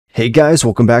Hey guys,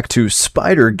 welcome back to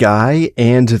Spider Guy,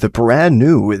 and the brand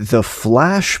new The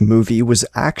Flash movie was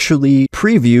actually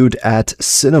previewed at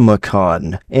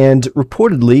CinemaCon, and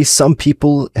reportedly some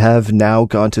people have now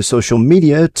gone to social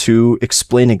media to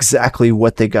explain exactly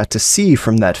what they got to see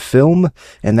from that film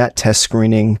and that test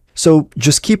screening. So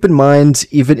just keep in mind,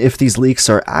 even if these leaks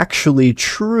are actually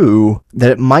true, that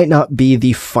it might not be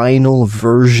the final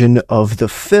version of the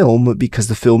film because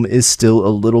the film is still a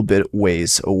little bit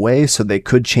ways away, so they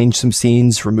could change some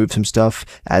scenes, remove some stuff,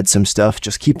 add some stuff.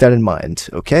 Just keep that in mind,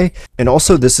 okay? And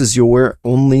also, this is your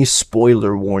only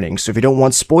spoiler warning, so if you don't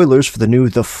want spoilers for the new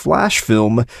The Flash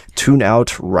film, tune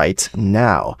out right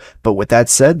now. But with that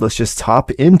said, let's just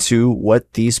hop into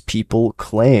what these people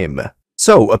claim.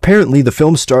 So, apparently the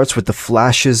film starts with the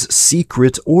Flash's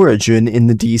secret origin in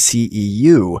the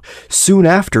DCEU, soon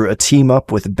after a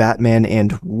team-up with Batman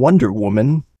and Wonder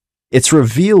Woman. It's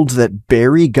revealed that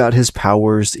Barry got his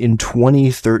powers in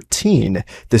 2013,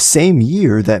 the same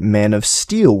year that Man of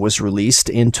Steel was released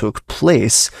and took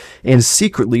place, and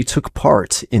secretly took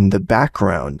part in the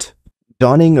background.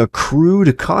 Donning a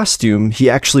crude costume, he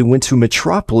actually went to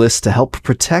Metropolis to help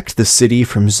protect the city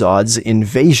from Zod's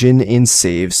invasion and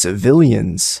save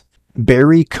civilians.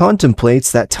 Barry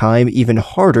contemplates that time even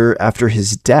harder after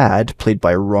his dad, played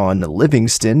by Ron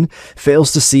Livingston,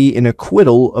 fails to see an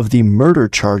acquittal of the murder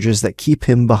charges that keep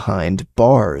him behind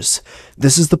bars.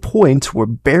 This is the point where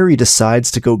Barry decides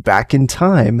to go back in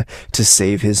time to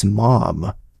save his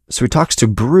mom. So he talks to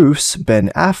Bruce, Ben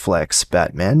Affleck's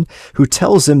Batman, who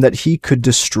tells him that he could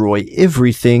destroy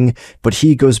everything, but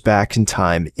he goes back in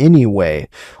time anyway.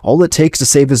 All it takes to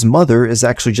save his mother is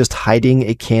actually just hiding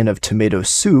a can of tomato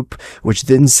soup, which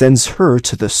then sends her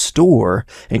to the store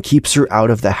and keeps her out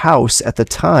of the house at the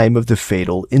time of the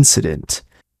fatal incident.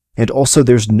 And also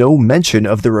there's no mention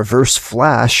of the Reverse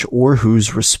Flash or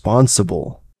who's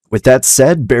responsible. With that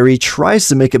said, Barry tries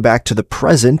to make it back to the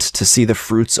present to see the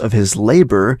fruits of his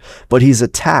labor, but he's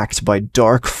attacked by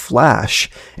Dark Flash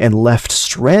and left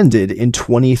stranded in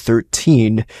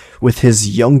 2013 with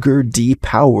his younger,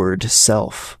 depowered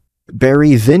self.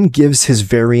 Barry then gives his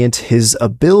variant his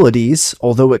abilities,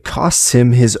 although it costs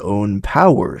him his own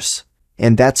powers.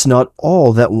 And that's not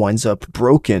all that winds up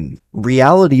broken.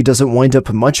 Reality doesn't wind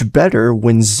up much better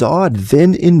when Zod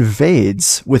then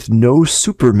invades with no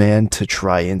Superman to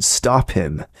try and stop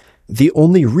him. The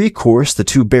only recourse the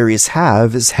two Barrys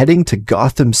have is heading to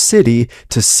Gotham City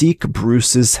to seek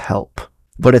Bruce's help.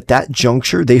 But at that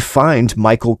juncture, they find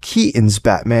Michael Keaton's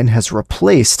Batman has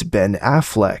replaced Ben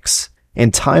Affleck's.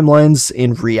 And timelines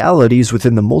and realities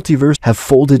within the multiverse have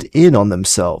folded in on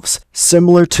themselves,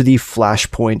 similar to the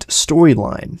Flashpoint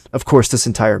storyline. Of course, this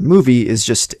entire movie is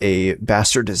just a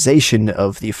bastardization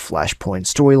of the Flashpoint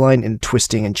storyline and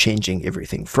twisting and changing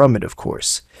everything from it, of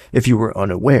course, if you were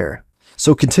unaware.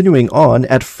 So continuing on,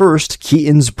 at first,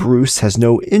 Keaton's Bruce has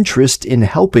no interest in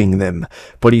helping them,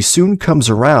 but he soon comes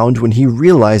around when he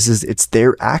realizes it's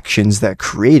their actions that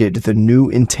created the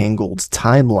new entangled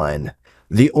timeline.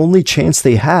 The only chance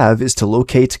they have is to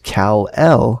locate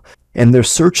Kal-El, and their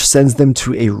search sends them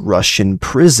to a Russian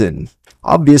prison.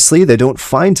 Obviously, they don't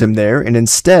find him there, and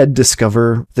instead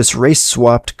discover this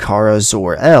race-swapped Kara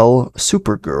Zor-El,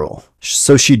 Supergirl.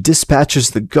 So she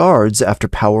dispatches the guards after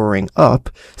powering up,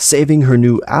 saving her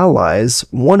new allies,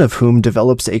 one of whom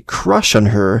develops a crush on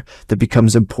her that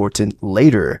becomes important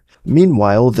later.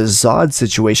 Meanwhile, the Zod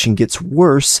situation gets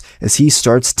worse as he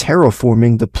starts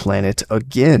terraforming the planet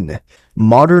again.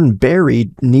 Modern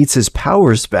Barry needs his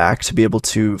powers back to be able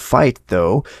to fight,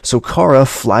 though, so Kara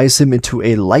flies him into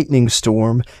a lightning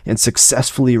storm and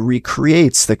successfully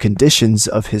recreates the conditions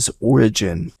of his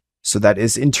origin. So that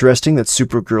is interesting that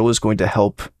Supergirl is going to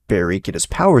help Barry get his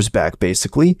powers back,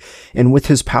 basically, and with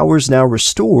his powers now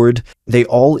restored, they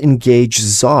all engage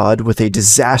Zod with a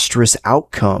disastrous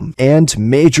outcome. And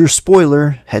major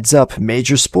spoiler, heads up,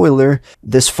 major spoiler,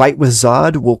 this fight with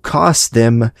Zod will cost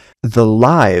them the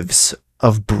lives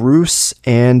of Bruce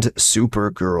and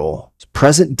Supergirl.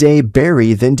 Present-day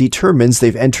Barry then determines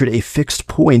they've entered a fixed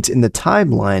point in the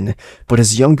timeline, but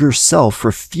his younger self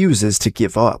refuses to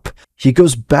give up. He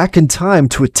goes back in time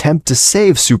to attempt to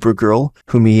save Supergirl,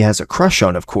 whom he has a crush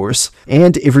on, of course,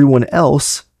 and everyone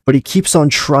else, but he keeps on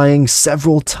trying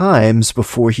several times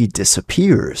before he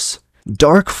disappears.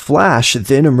 Dark Flash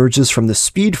then emerges from the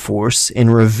Speed Force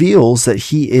and reveals that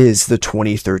he is the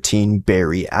 2013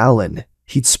 Barry Allen.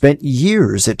 He'd spent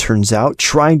years, it turns out,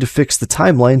 trying to fix the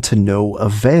timeline to no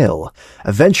avail,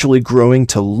 eventually growing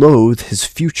to loathe his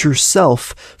future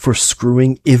self for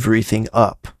screwing everything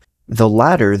up. The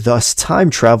latter thus time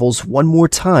travels one more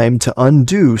time to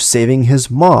undo saving his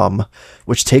mom,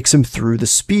 which takes him through the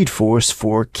Speed Force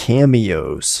for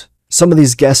cameos. Some of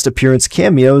these guest appearance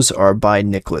cameos are by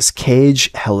Nicolas Cage,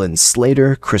 Helen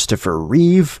Slater, Christopher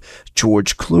Reeve,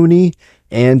 George Clooney,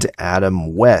 and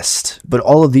Adam West, but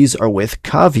all of these are with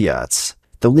caveats.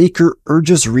 The leaker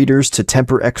urges readers to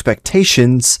temper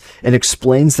expectations and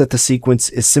explains that the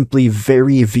sequence is simply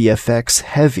very VFX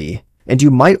heavy, and you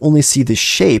might only see the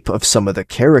shape of some of the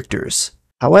characters.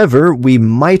 However, we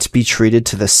might be treated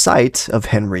to the sight of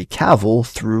Henry Cavill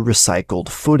through recycled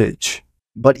footage.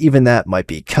 But even that might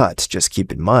be cut, just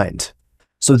keep in mind.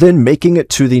 So then, making it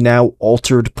to the now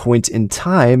altered point in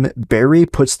time, Barry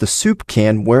puts the soup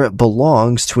can where it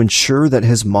belongs to ensure that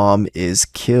his mom is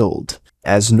killed,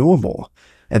 as normal.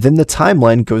 And then the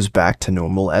timeline goes back to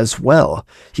normal as well.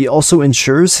 He also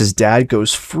ensures his dad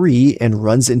goes free and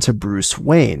runs into Bruce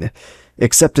Wayne,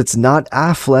 except it's not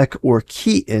Affleck or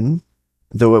Keaton,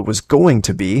 though it was going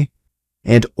to be,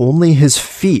 and only his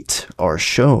feet are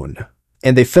shown.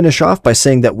 And they finish off by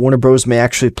saying that Warner Bros. May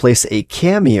actually place a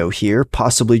cameo here,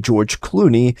 possibly George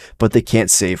Clooney, but they can't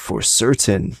say for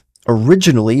certain.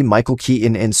 Originally, Michael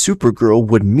Keaton and Supergirl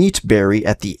would meet Barry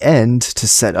at the end to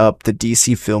set up the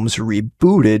DC Films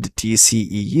rebooted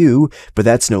DCEU, but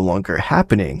that's no longer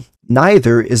happening.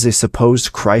 Neither is a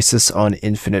supposed Crisis on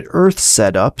Infinite Earth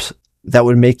setup that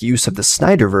would make use of the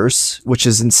Snyderverse, which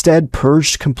is instead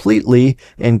purged completely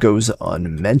and goes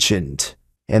unmentioned.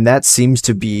 And that seems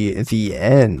to be the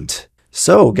end.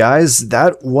 So guys,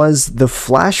 that was the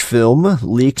Flash film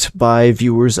leaked by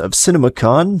viewers of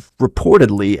CinemaCon,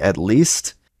 reportedly at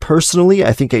least. Personally,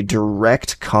 I think a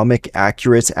direct comic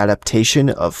accurate adaptation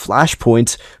of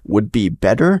Flashpoint would be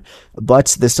better,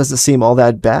 but this doesn't seem all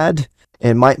that bad.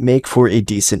 It might make for a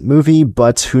decent movie,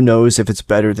 but who knows if it's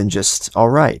better than just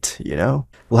alright, you know?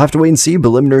 We'll have to wait and see, but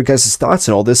let me know your guys' thoughts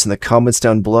on all this in the comments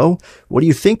down below. What do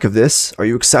you think of this? Are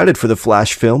you excited for the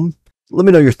Flash film? Let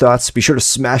me know your thoughts. Be sure to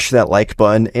smash that like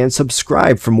button and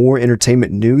subscribe for more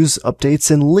entertainment news, updates,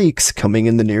 and leaks coming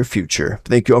in the near future.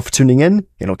 Thank you all for tuning in,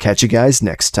 and I'll catch you guys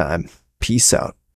next time. Peace out.